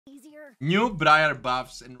easier. New Briar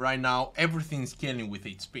buffs, and right now everything's scaling with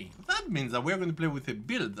HP. That means that we're going to play with a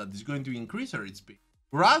build that is going to increase our HP.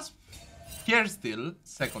 Grasp, Heartsteal,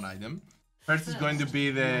 second item. First is going to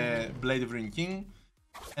be the Blade of Ring King,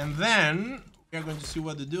 and then we are going to see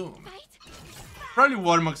what to do. Probably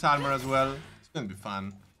Warmock's armor as well. It's going to be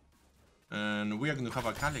fun. And we are going to have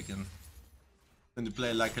a Calican. Going to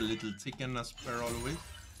play like a little chicken as per always.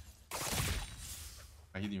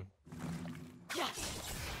 I hit you.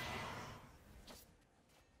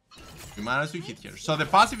 We managed to hit here. So the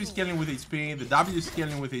passive is scaling with HP, the W is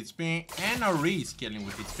scaling with HP, and our E is scaling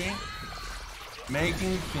with HP.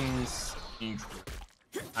 Making things interesting.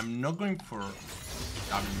 I'm not going for W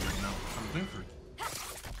right now. I'm going for it.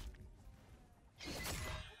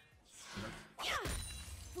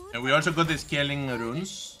 And we also got the scaling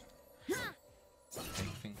runes. I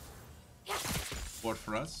think work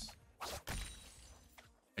for us.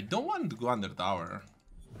 I don't want to go under tower.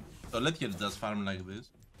 So let her just farm like this.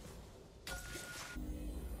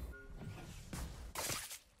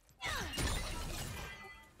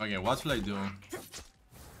 Okay, what should I do?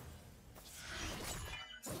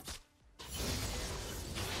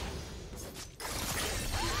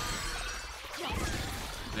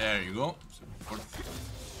 There you go.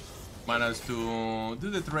 Managed to do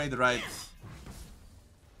the trade right.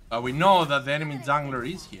 But we know that the enemy jungler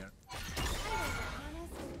is here.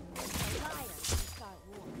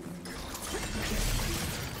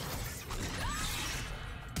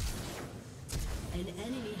 An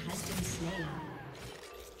enemy has been slain.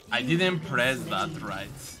 I didn't press that right.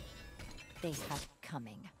 They have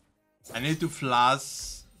coming. I need to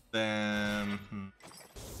flash the...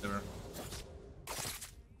 Whatever.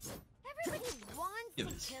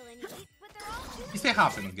 This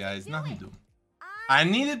happened, guys. Nothing to do. I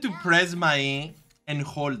needed to press my E and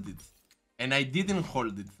hold it. And I didn't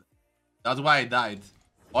hold it. That's why I died.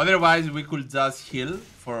 Otherwise, we could just heal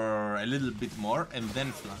for a little bit more and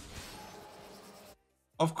then flash.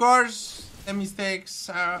 Of course, the mistakes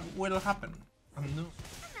will happen. No.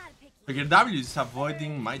 So your W is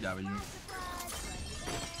avoiding my W.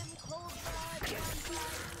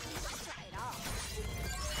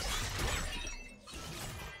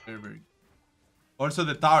 Very, very good. Also,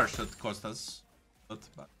 the tower shot cost us. But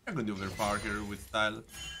we're going to overpower here with style.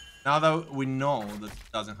 Now that we know that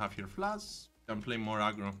it doesn't have here flash, we can play more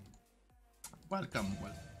aggro. Welcome,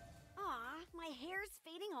 well. Aw, my hair's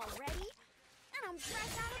fading already, and I'm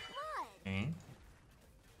fresh out of blood. Okay.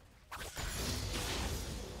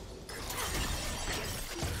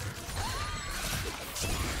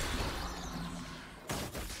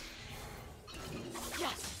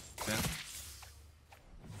 Then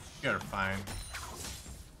you're fine.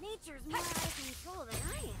 Nature's more out of control than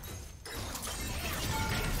I am.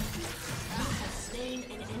 You have slain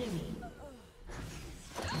an enemy.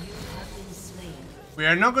 You have been slain. We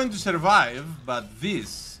are not going to survive, but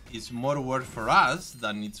this is more work for us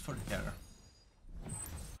than it's for her.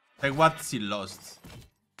 Like what she lost.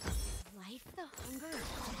 Life the hunger of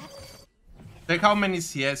death? Like how many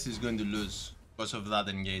CS is going to lose because of that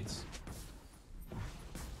engage.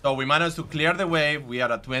 So we managed to clear the wave, we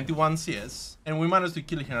are at 21 CS, and we managed to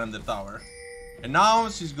kill her on the tower. And now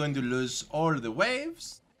she's going to lose all the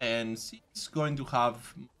waves, and she's going to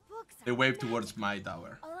have the wave towards my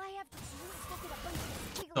tower.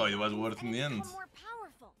 So it was worth in the end.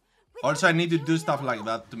 Also, I need to do stuff like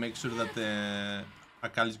that to make sure that the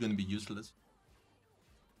Akali is going to be useless.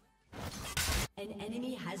 An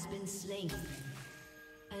enemy has been slain.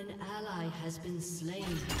 An ally has been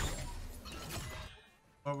slain.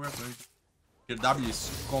 Oh, we're going. Your W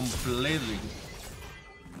is completely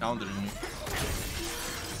countering me.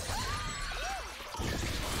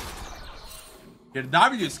 Your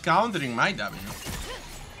W is countering my W.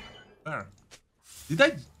 Where? Did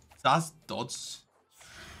I just dodge?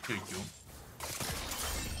 Here you go.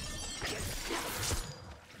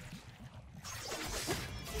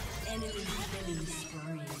 Enemy killing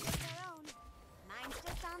spree. Mine's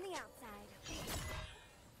just on the outside.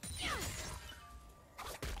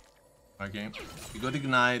 Okay, we got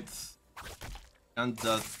ignite.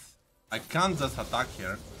 I can't just attack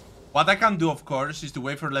here. What I can do, of course, is to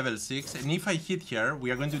wait for level 6, and if I hit her,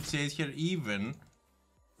 we are going to chase her even.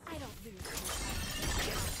 I don't lose.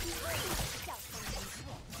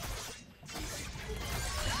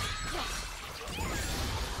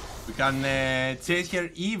 We can chase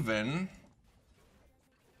her even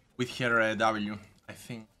with her W, I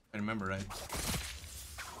think. I remember right.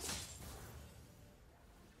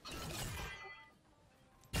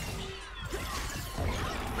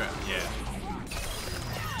 Yeah.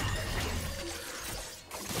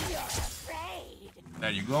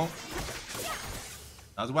 There you go.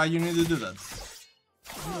 That's why you need to do that.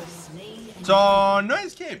 You have slain an So, no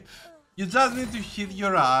escape. You just need to hit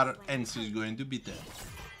your R and she's going to be dead.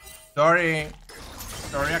 Sorry.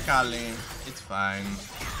 Sorry, Akali. It's fine.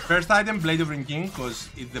 First item, Blade of Ringing, because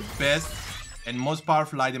it's the best and most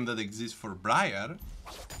powerful item that exists for Briar.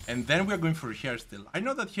 And then we're going for Heartsteal. I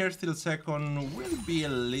know that Heartsteal second will be a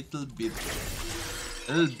little bit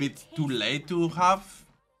too late to have.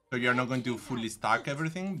 So you're not going to fully stack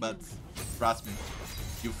everything, but trust me.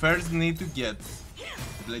 You first need to get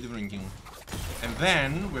the Blade of Ringing. And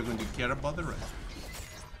then we're going to care about the rest.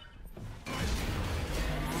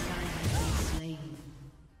 slain.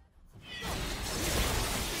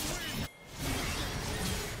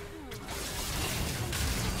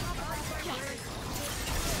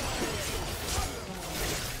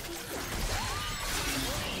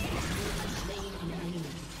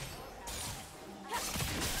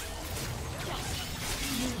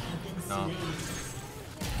 No.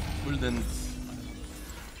 Couldn't.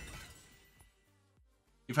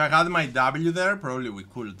 If I had my W there, probably we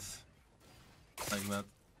could. Like that.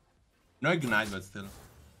 No ignite, but still.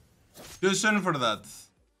 Too soon for that.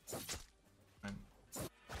 Fine. Oh,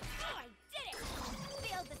 I did it!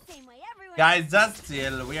 Feel the same way everyone. Guys, just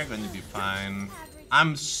chill. We are going to be fine.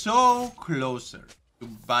 I'm so closer to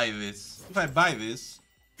buy this. If I buy this,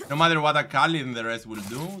 no matter what Akali and the rest will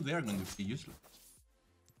do, they are going to be useless.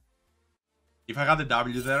 If I had the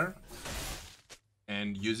W there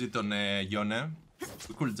and use it on Yone,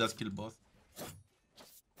 we could just kill both.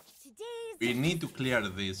 We need to clear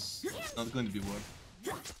this. It's not going to be worth.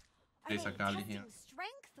 Are There's they Akali here. testing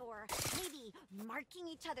strength or maybe marking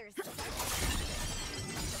each other's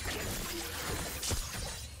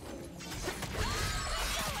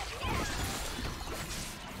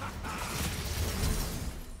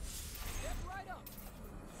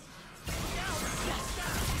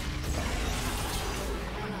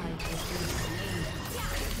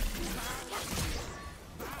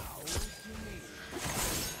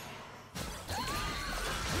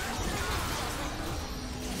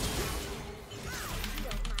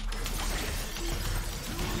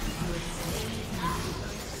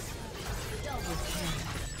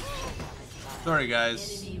Sorry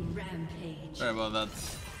guys. Enemy rampage. Sorry about that.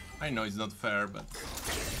 I know it's not fair, but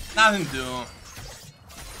nothing to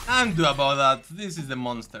do about that. This is the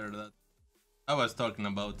monster that I was talking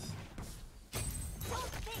about.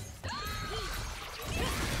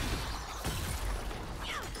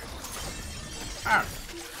 Ah.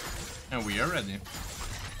 And we are ready.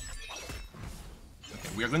 Okay,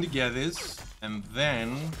 we are going to get this and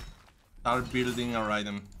then start building our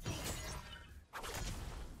item.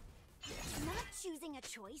 not choosing a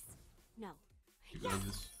choice? No. You got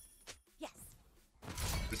this. Yes.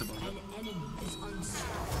 It's about that. An enemy is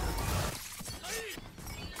unstoppable.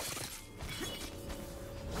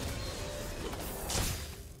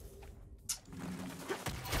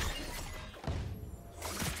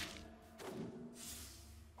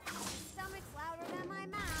 Stomach's louder than my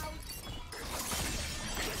mouth.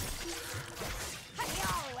 I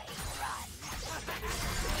always run.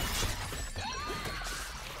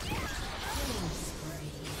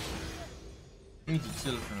 We need to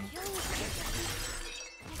chill, friend.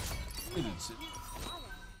 We need to chill.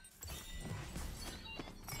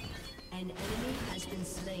 An enemy has been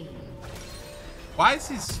slain. Why is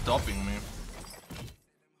he stopping me?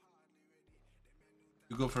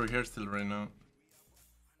 You go for Heartsteal right now.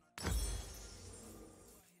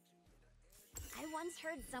 I once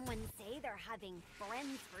heard someone say they're having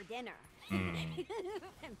friends for dinner.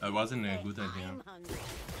 That wasn't a good idea. I'm hungry.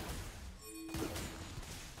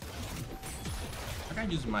 I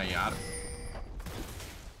can use my R.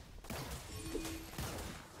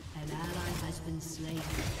 An ally has been slain.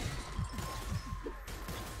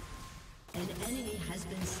 An enemy has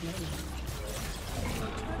been slain. A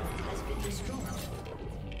turret has been destroyed.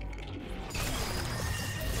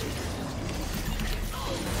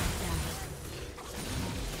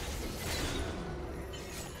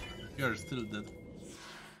 You're still dead.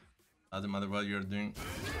 Doesn't matter what you're doing.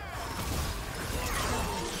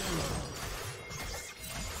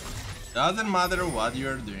 Doesn't matter what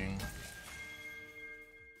you're doing.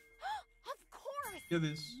 Of course. Get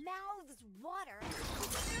this. Mouths water.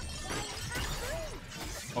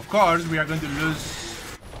 Of course, we are going to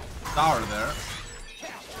lose tower there.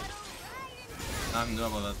 Nothing to do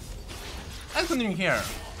about that. Let's continue here.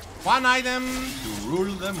 One item to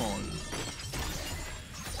rule them all.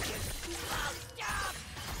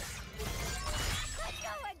 Let's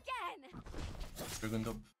go again. We're going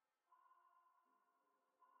to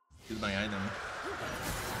use my item.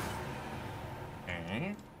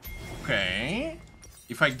 Okay. Okay.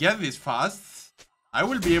 If I get this fast, I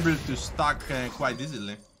will be able to stack quite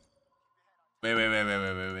easily.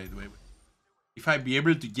 Wait. If I be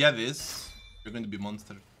able to get this, you're going to be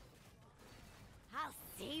monster. I'll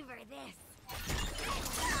savor this.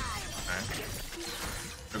 Okay.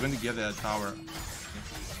 We're going to get the tower.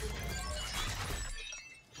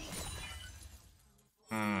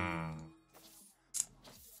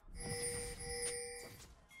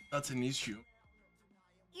 That's an issue.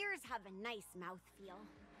 Ears have a nice mouthfeel.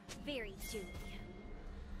 Very chewy.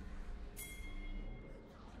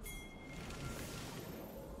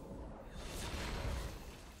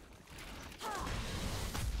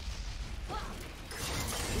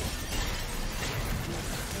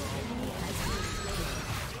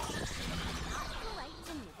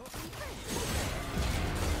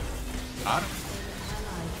 Got it.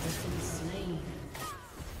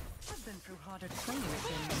 I've been through harder training than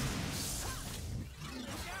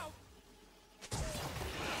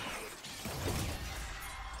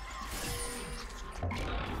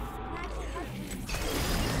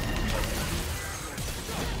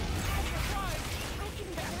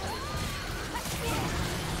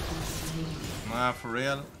For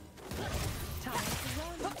real.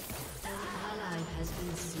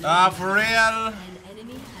 For real. An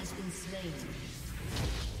enemy has been slain.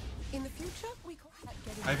 in the future we call that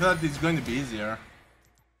getting I thought it's going to be easier.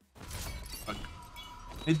 Fuck.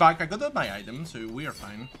 Need back. I got all my items, so we are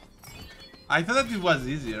fine. I thought that it was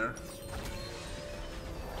easier.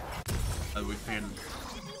 But we failed.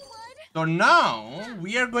 So now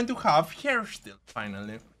we are going to have Heartsteal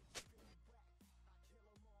finally.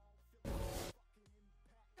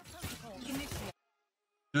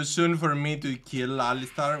 Too soon for me to kill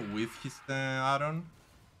Alistar with his Aron.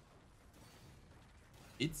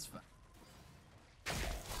 It's fine.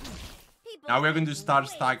 Now we're going to start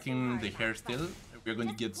stacking the Heartsteal. We're going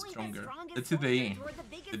to get stronger. Let's see the E.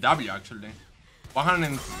 The W actually.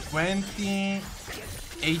 120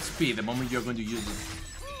 HP the moment you're going to use it.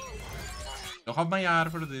 Don't have my R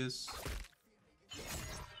for this.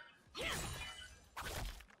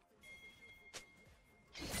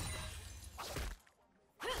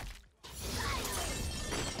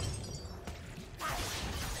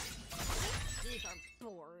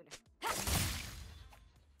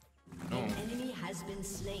 No. An enemy has been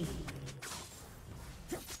slain.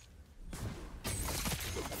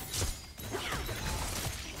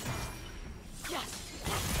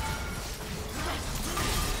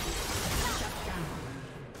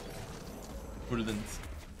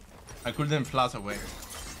 I couldn't flash away.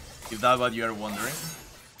 If that's what you are wondering.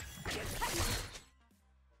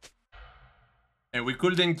 And we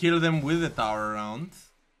couldn't kill them with the tower around.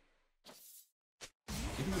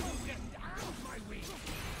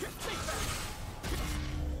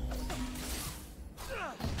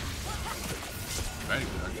 Very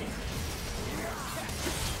good, okay.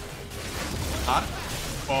 Hard?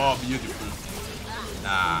 Oh, beautiful.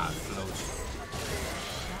 Ah, close.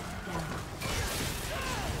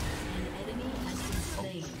 An enemy has been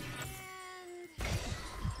slain.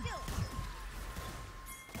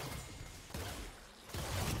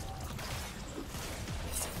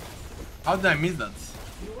 How did I miss that?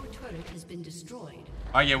 Your turret has been destroyed.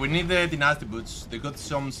 Oh yeah, we need the Tenacity Boots. They got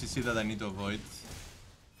some CC that I need to avoid.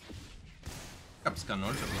 Caps can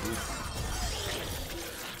also be good.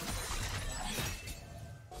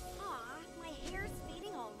 Aw, my hair's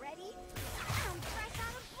fading already. I'm fresh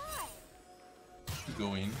out of blood.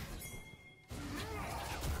 Go in.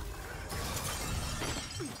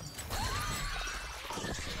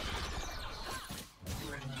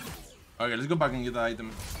 Okay, let's go back and get the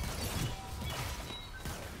item.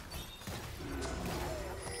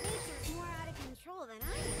 Nature's more out of control than I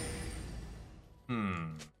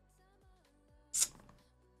am.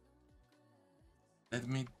 Let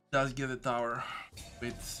me just get the tower.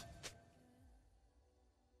 Wait.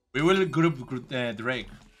 We will group Drake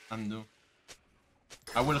and do.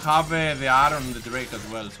 I will have the R on the Drake as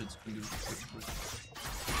well, so it's going to be good.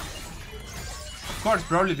 Of course,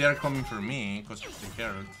 probably they are coming for me because of the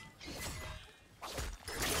carrot.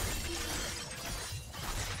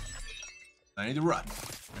 I need to run.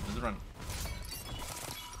 Let's run.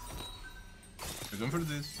 We're going for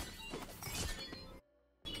this.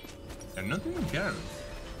 They're not doing carrot.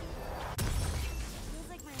 Feels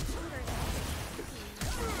like my hunger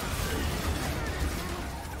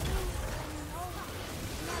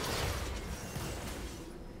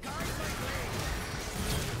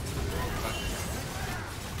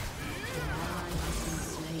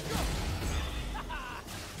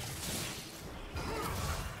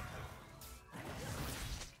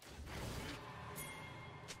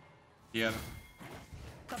Yeah.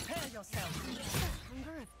 prepare yourself.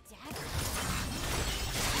 hunger of death.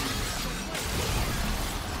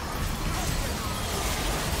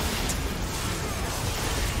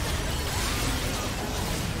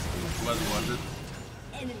 was worth it.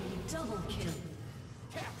 Enemy double kill.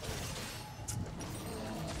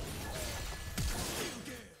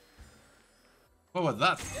 What was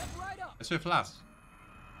that? I saw a flash.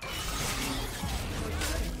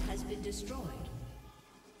 Has been destroyed.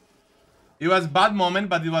 It was bad moment,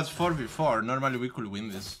 but it was 4v4. Normally we could win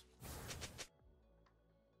this.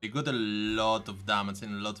 They got a lot of damage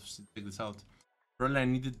and a lot of... Check this out. Probably I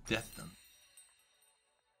needed death then.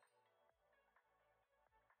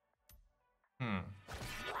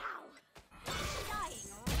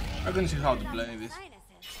 I'm gonna see how to play this.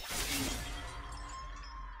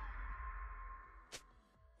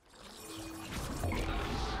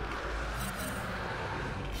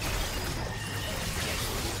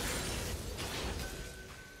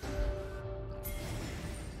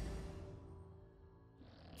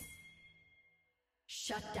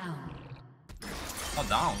 Shut down. Oh,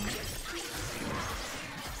 down.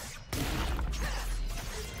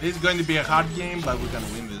 This is going to be a hard game, but we can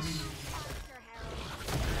win this.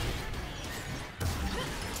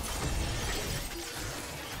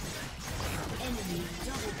 Enemy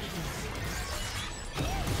double kill.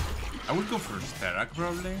 I would go for Titanic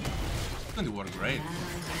probably. It's going to work great.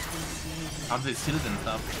 Have the shield and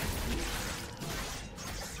stuff.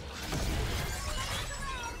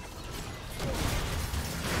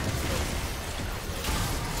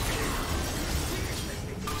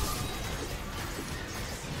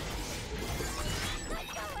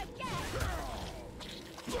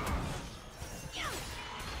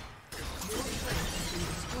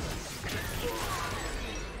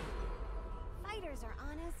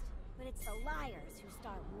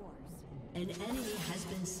 An enemy has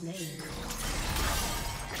been slain.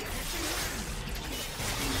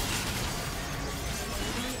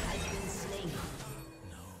 Enemy has been slain.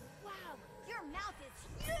 Wow, your mouth is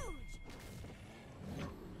huge.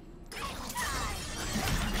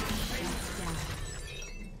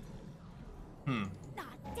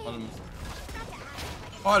 Almost.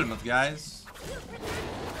 Almost, guys.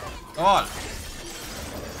 All.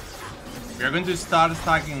 We are going to start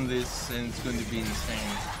stacking this, and it's going to be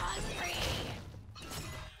insane.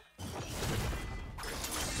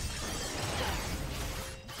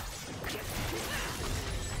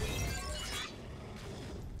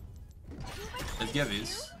 Let's get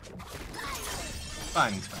this.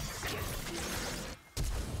 Fine, it's fine.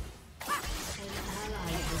 An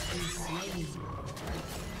ally has been slain.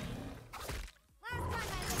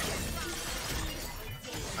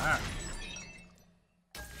 Alright.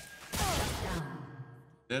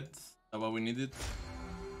 That's what we needed.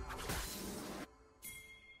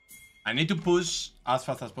 I need to push as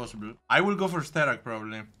fast as possible. I will go for Sterak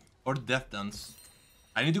probably. Or Death Dance.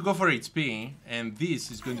 I need to go for HP, and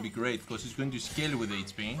this is going to be great because it's going to scale with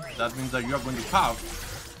HP. That means that you are going to have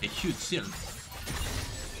a huge shield.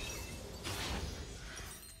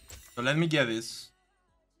 So let me get this.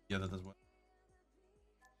 Get that as well.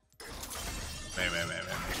 Wait.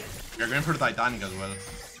 We are going for Titanic as well.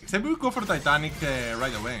 Except we go for Titanic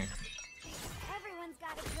right away. Everyone's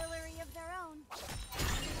got a pillory of their own.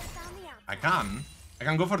 I can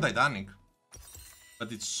go for Titanic.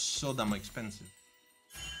 But it's so damn expensive.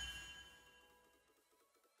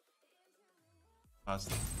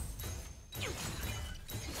 Fast. Your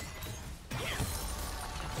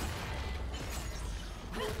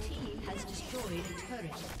team has destroyed a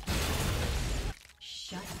turret.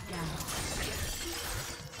 Shut down.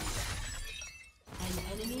 An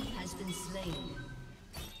enemy has been slain.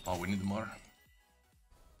 Oh, we need more.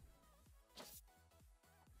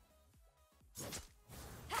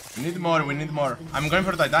 We need more. I'm going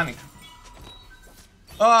for Titanic.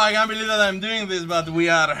 Oh, I can't believe that I'm doing this, but we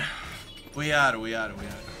are. You are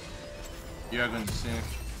going to see.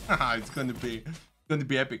 It's going to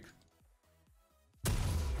be epic.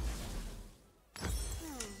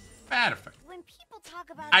 Perfect. When people talk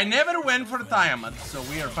about I never went for Tiamat, so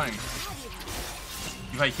we are fine.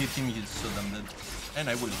 If I hit him, he's so damn dead. And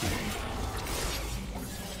I will hit him.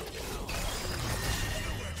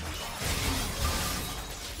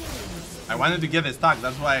 I wanted to get a stack,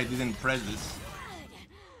 that's why I didn't press this.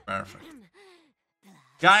 Perfect.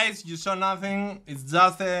 Guys, you saw nothing, it's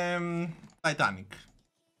just Titanic.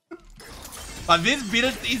 But this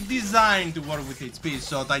build is designed to work with HP,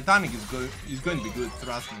 so Titanic is going to be good,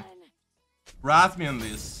 trust me. Trust me on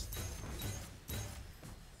this.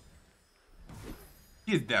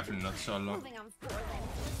 He's definitely not solo. moving on forward.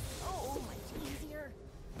 Oh, much easier.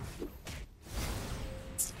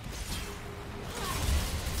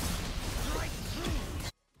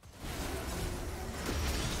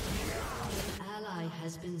 An ally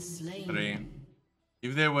has been slain. 3.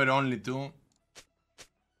 If there were only 2,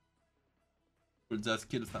 we'll just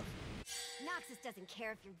kill stuff. doesn't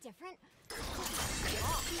care if you're different.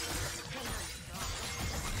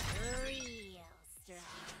 Real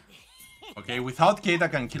strong. Okay, without Kate I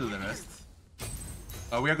can kill the rest.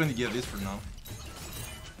 We are going to get this for now.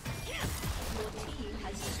 Your team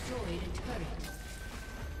has destroyed a turret.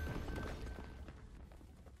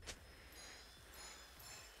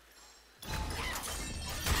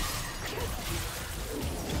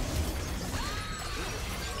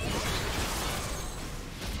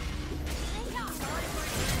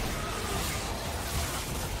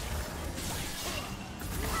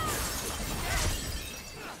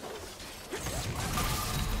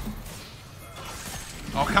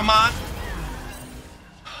 Oh, come on.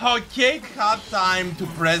 Okay, had time to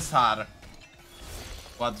press her.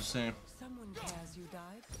 What to say? Someone cares you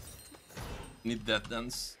died. Need that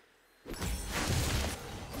dance.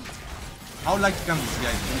 How lucky can this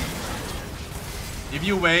guy be? If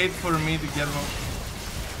you wait for me to get one.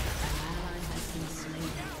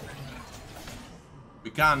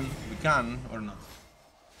 We can, or not.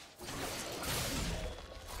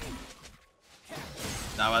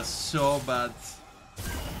 That was so bad.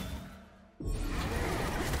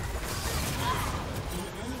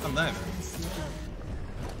 I'm dying.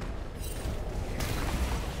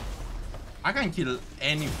 I can kill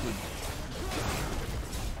any food.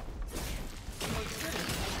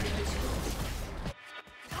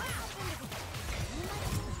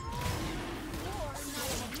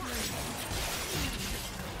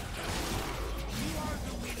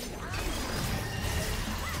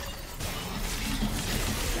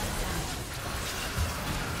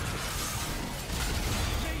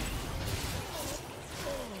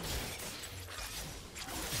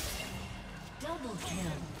 Double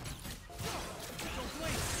kill.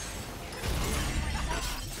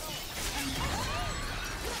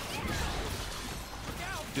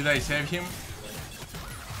 Did I save him?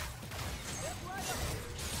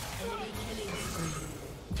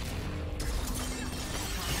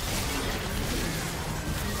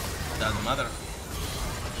 Doesn't matter.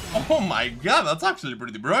 Oh my god, that's actually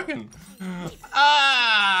pretty broken.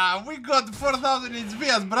 Ah, we got 4,000 HP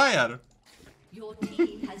as Briar. Your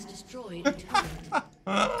team has destroyed a turret.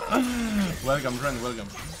 Welcome, friend, welcome.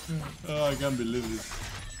 Oh, I can't believe this.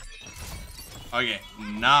 Okay,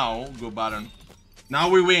 now go Baron. Now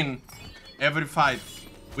we win every fight.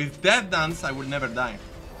 With that dance, I will never die.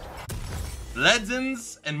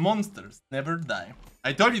 Legends and monsters never die.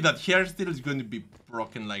 I told you that Heartsteal is going to be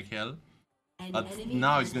broken like hell. But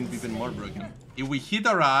now it's going to be even more broken. If we hit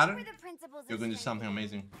our R, you're going to do something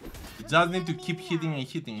amazing. You just need to keep hitting and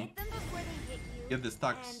hitting. Hit them before they hit you. Get the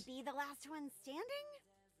stacks. And be the last one standing?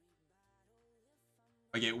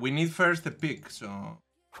 Okay, we need first a pick, so...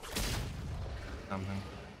 Something.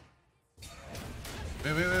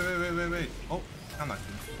 Wait. Oh, I'm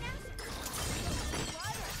actually.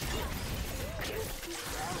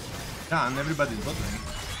 Yeah, and everybody's bottling.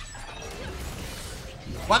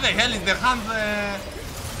 What the hell is the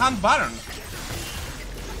hand Baron?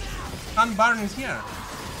 Hand Baron is here.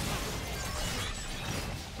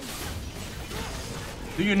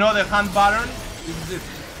 Do you know the hand Baron? This is it.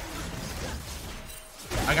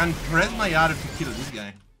 I can press my R to kill this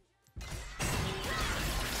guy.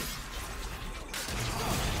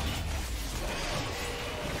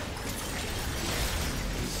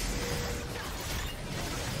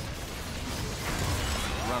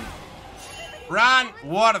 Run. Run!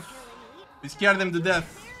 Worth! We scared them to death.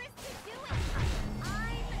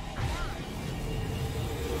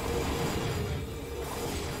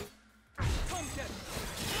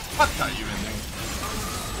 What are you even doing?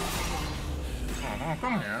 Oh,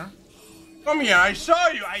 come here. Come here, I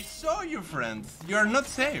saw you, friend. You are not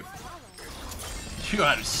safe. You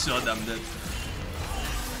are so damn dead.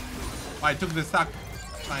 Oh, I took the stack.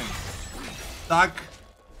 Fine. Stack.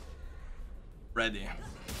 Ready.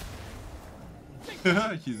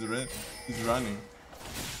 He's ready. He's running.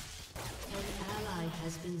 An ally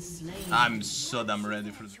has been slain. I'm so damn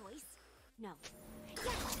ready for this. Choice? No.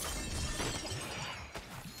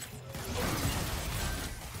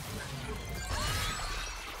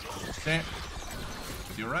 Okay.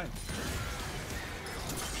 You're right.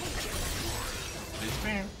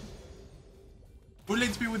 HP. Full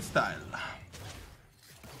HP with style.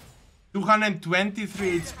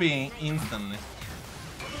 223 HP instantly.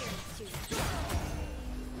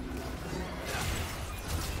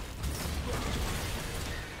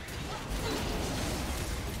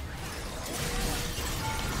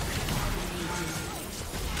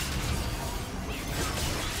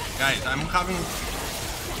 Guys, I'm having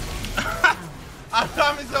I'm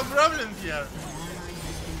having some problems here.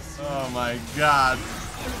 Oh my god.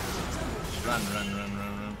 Run.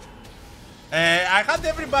 I had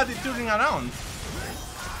everybody turning around.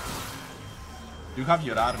 You have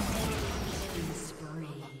your armor.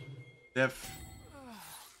 Def.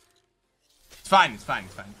 It's fine, it's fine,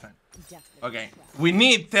 it's fine, it's fine. Okay, we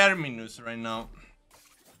need terminus right now.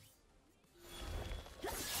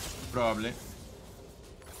 Probably.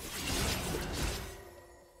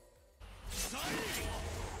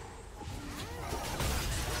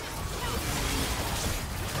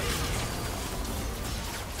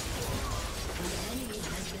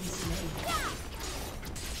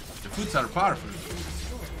 The foods are powerful.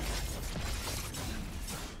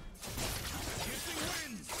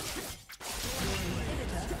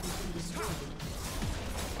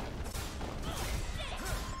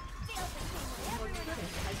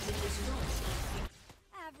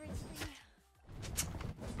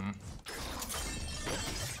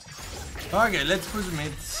 Okay, let's push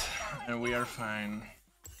mid, and we are fine.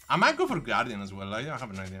 I might go for Guardian as well. I don't have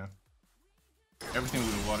an idea. Everything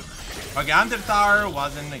will work. Okay, Under Tower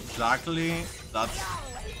wasn't exactly that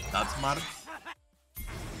smart.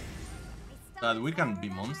 That we can be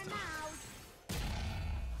monsters.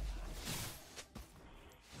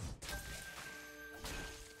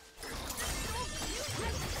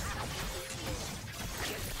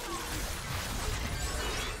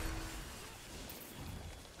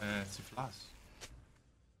 It's a flash.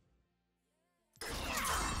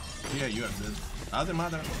 Yeah, you are dead. Doesn't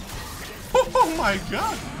matter. Oh my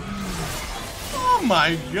god! Oh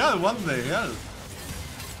my god, what the hell?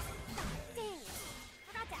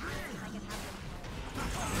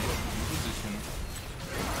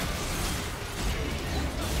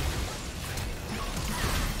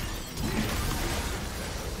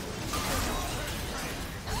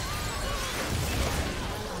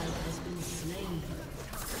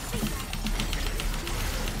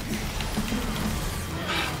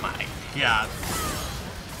 God.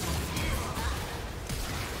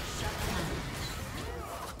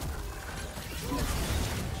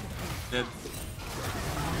 Dead.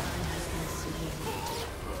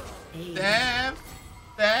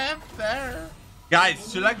 There.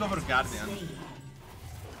 Guys, should I go for Guardian?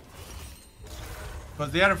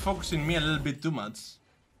 Because they are focusing me a little bit too much.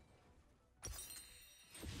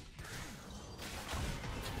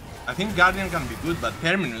 I think Guardian can be good, but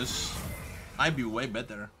Terminus might be way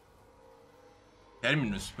better.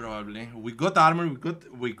 Terminus probably. We got armor,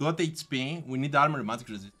 we got HP, we need armor magic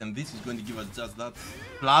resist, and this is going to give us just that.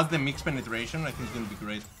 Plus the mixed penetration, I think it's going to be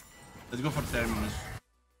great. Let's go for Terminus.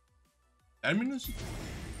 Terminus?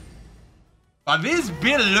 But this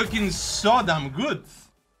build looking so damn good.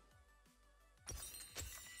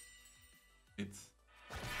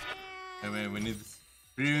 Wait, we need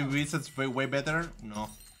 3 wizards way better? No.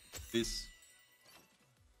 This.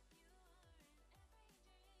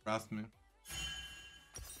 Trust me.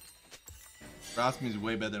 Trust me is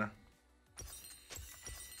way better.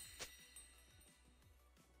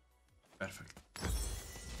 Perfect.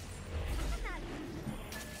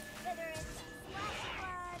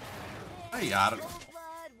 Hey, yaar.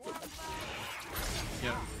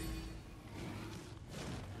 Yeah.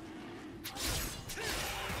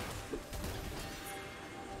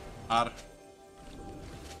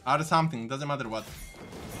 R something, doesn't matter what.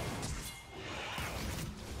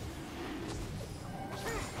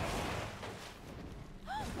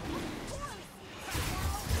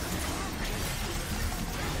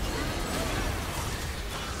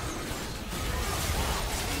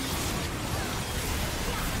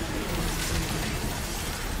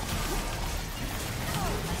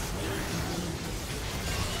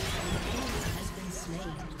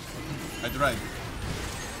 I tried.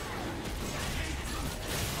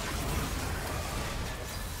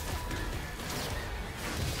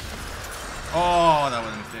 Oh, that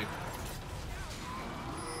was a mistake.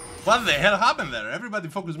 What the hell happened there? Everybody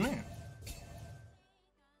focus me.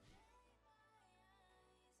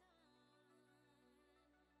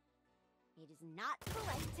 It is not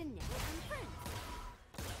polite to never unfriend.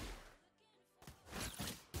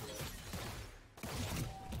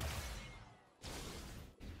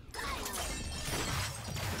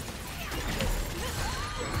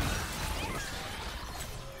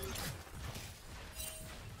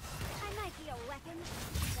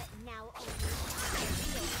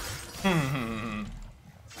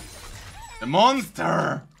 The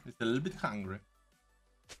monster is a little bit hungry.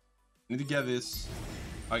 Need to get this.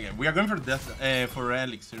 Okay, we are going for death for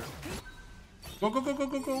Elixir. Go.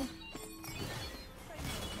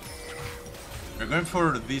 We're going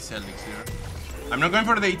for this Elixir. I'm not going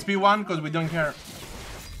for the HP one because we don't care.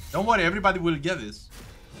 Don't worry, everybody will get this.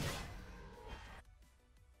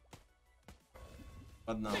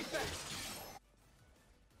 But no.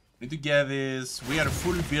 Need to get this. We are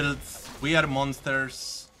full build. We are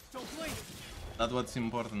monsters. That's what's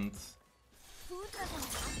important.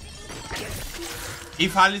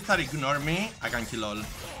 If Alistar ignore me, I can kill all.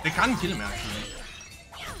 They can't kill me actually.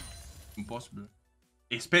 Impossible.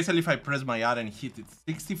 Especially if I press my R and hit it.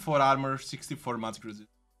 64 armor, 64 magic resist.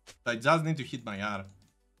 I just need to hit my R.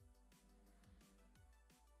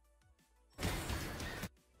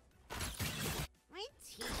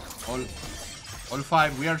 All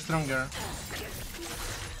five, we are stronger.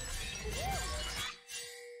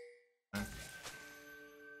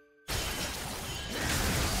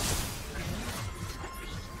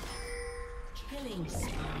 Killing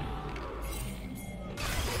spree.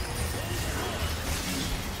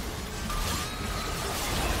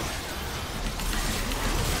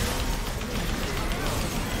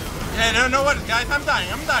 Yeah, no worries, guys. I'm dying.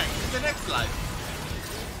 In the next life.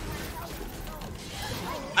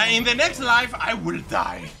 In the next life, I will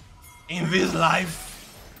die. In this life,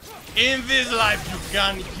 you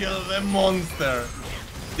can't kill the monster.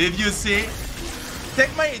 Did you see?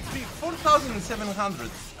 Take my HP, 4,700.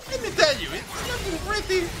 Let me tell you, it's looking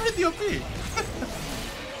pretty OP.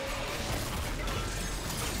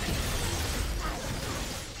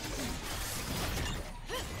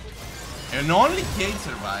 And only Kate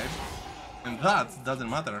survived. And that doesn't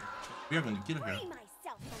matter. We are going to kill her.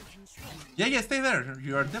 Yeah, stay there.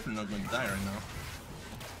 You are definitely not going to die right now.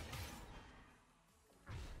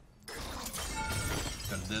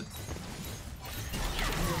 You're dead.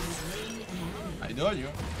 I told you.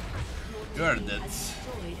 You are dead.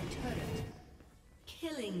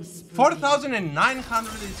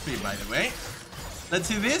 4,900 HP, by the way. Let's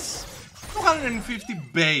see this. 250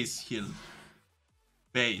 base heal.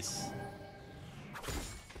 Base.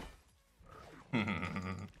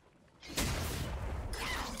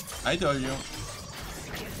 I told you.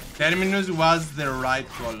 Terminus was the right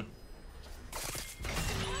call.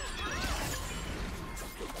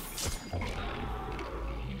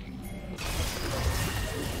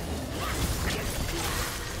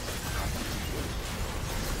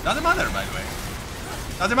 Doesn't matter, by the way.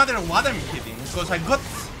 Doesn't matter what I'm hitting, because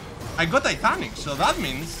I got Titanic, so that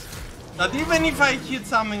means that even if I hit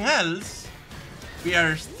something else, we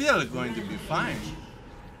are still going to be fine.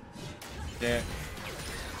 Yeah.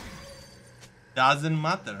 Doesn't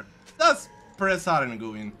matter. Just press R and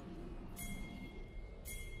go in.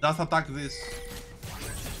 Just attack this.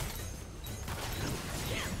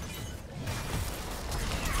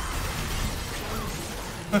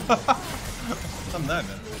 Some die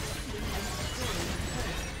there.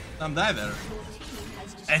 Some die there.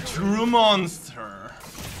 A true monster.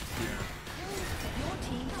 Here.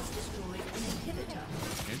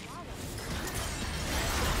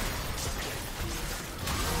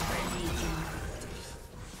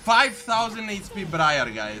 5,000 HP Briar,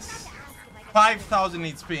 guys. 5,000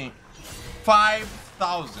 HP.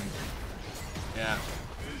 5,000. Yeah.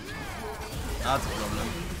 That's a problem.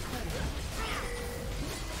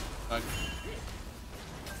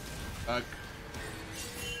 Fuck.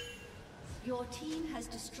 Your team has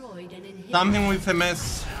destroyed an inhibitor. Something with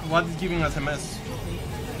MS. What is giving us MS?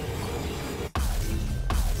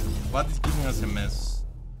 What is giving us MS?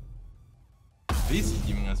 This is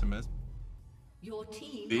giving us MS. Your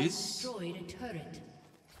team This? has destroyed a turret.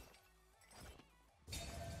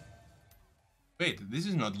 Wait, this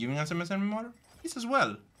is not giving us MS anymore? This as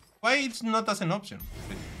well. Why it's not as an option?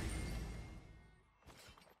 Wait.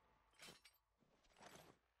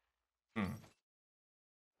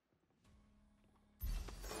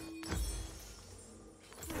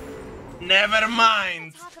 Never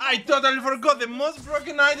mind! I totally forgot the most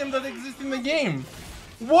broken item that exists in the game!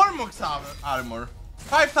 Warmock's armor.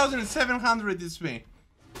 5,700 HP.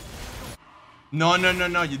 No,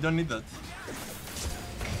 you don't need that.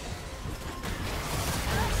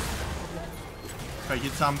 If I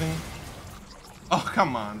hit something. Oh,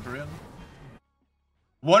 come on, for real.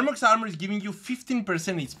 Warmock's armor is giving you 15%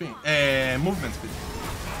 HP. Movement speed.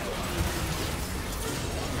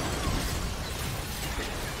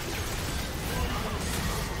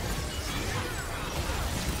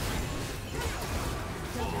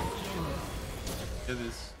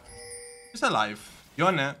 This. He's alive.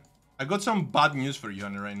 Yone, I got some bad news for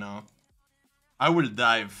Yone right now. I will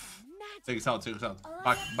dive. Take us out, take us out.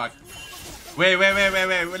 Back. Wait.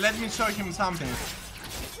 Let me show him something.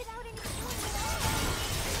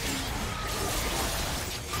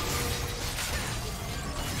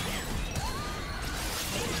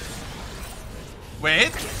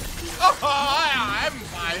 Wait. Oh, I'm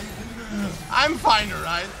fine. I'm fine,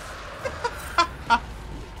 right?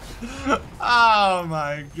 Oh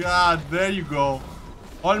my god, there you go.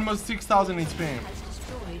 Almost 6,000 HP.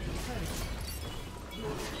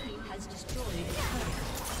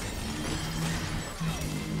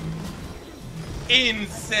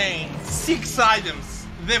 insane. 6 items.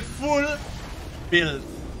 The full build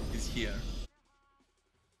is here.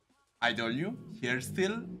 I told you,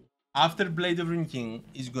 Heartsteal, after Blade of Ruined King,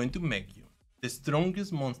 is going to make you the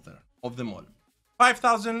strongest monster of them all.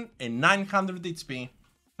 5900 HP,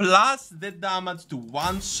 plus the damage to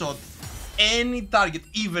one-shot any target,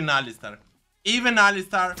 even Alistar. Even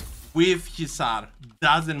Alistar with his R,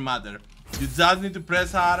 doesn't matter. You just need to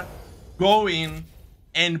press R, go in,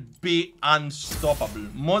 and be unstoppable.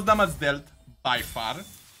 Most damage dealt by far,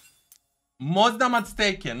 most damage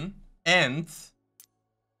taken, and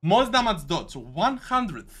most damage dots.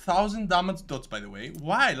 100,000 damage dots, by the way,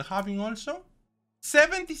 while having also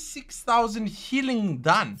 76,000 healing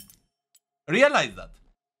done. Realize that.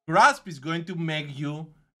 Grasp is going to make you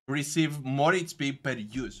receive more HP per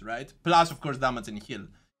use, right? Plus, of course, damage and heal.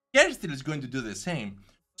 Heartsteal is going to do the same.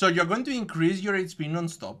 So you're going to increase your HP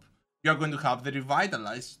non-stop. You're going to have the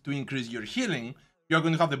Revitalize to increase your healing. You're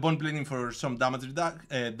going to have the Bone Plating for some damage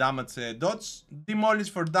dots. Demolish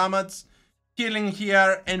for damage. Healing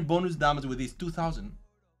here. And bonus damage with this 2,000.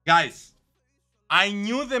 Guys, I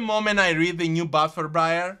knew the moment I read the new buff for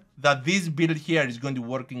Briar that this build here is going to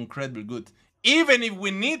work incredibly good. Even if we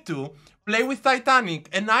need to play with Titanic,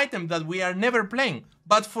 an item that we are never playing.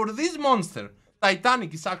 But for this monster,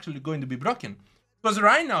 Titanic is actually going to be broken. Because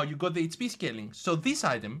right now you got the HP scaling. So this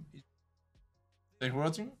item is... Thanks for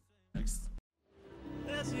watching. Next.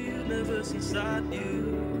 There's a universe inside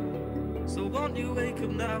you. So won't you wake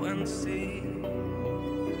up now and see?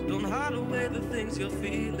 Don't hide away the things you're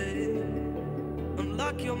feeling.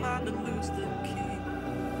 Unlock your mind and lose the key.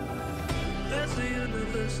 There's a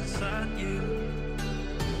universe inside you.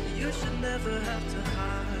 You should never have to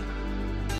hide.